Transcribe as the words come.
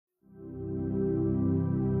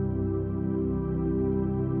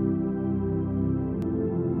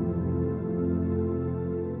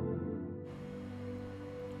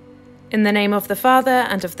In the name of the Father,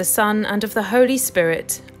 and of the Son, and of the Holy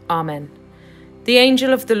Spirit. Amen. The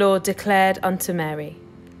angel of the Lord declared unto Mary,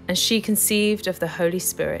 and she conceived of the Holy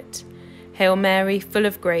Spirit. Hail Mary, full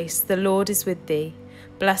of grace, the Lord is with thee.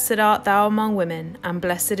 Blessed art thou among women, and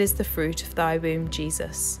blessed is the fruit of thy womb,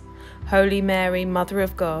 Jesus. Holy Mary, Mother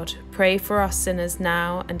of God, pray for us sinners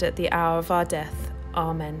now and at the hour of our death.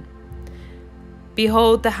 Amen.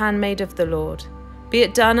 Behold the handmaid of the Lord. Be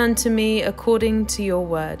it done unto me according to your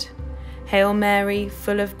word. Hail Mary,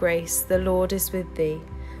 full of grace, the Lord is with thee.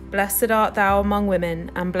 Blessed art thou among women,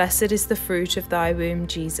 and blessed is the fruit of thy womb,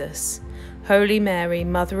 Jesus. Holy Mary,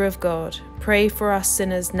 Mother of God, pray for us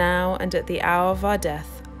sinners now and at the hour of our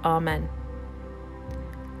death. Amen.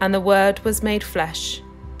 And the Word was made flesh,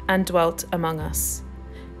 and dwelt among us.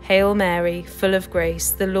 Hail Mary, full of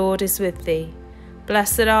grace, the Lord is with thee.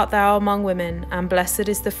 Blessed art thou among women, and blessed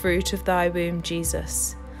is the fruit of thy womb,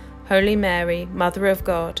 Jesus. Holy Mary, Mother of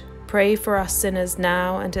God, pray for us sinners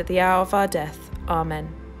now and at the hour of our death.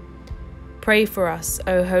 Amen. Pray for us,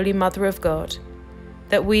 O Holy Mother of God,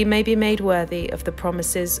 that we may be made worthy of the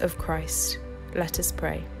promises of Christ. Let us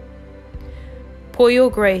pray. Pour your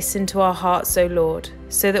grace into our hearts, O Lord,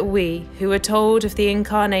 so that we, who were told of the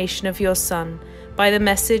incarnation of your Son by the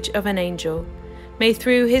message of an angel, may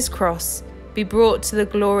through his cross be brought to the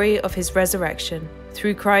glory of his resurrection,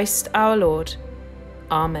 through Christ our Lord.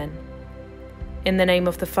 Amen. In the name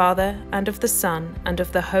of the Father, and of the Son, and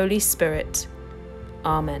of the Holy Spirit.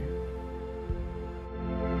 Amen.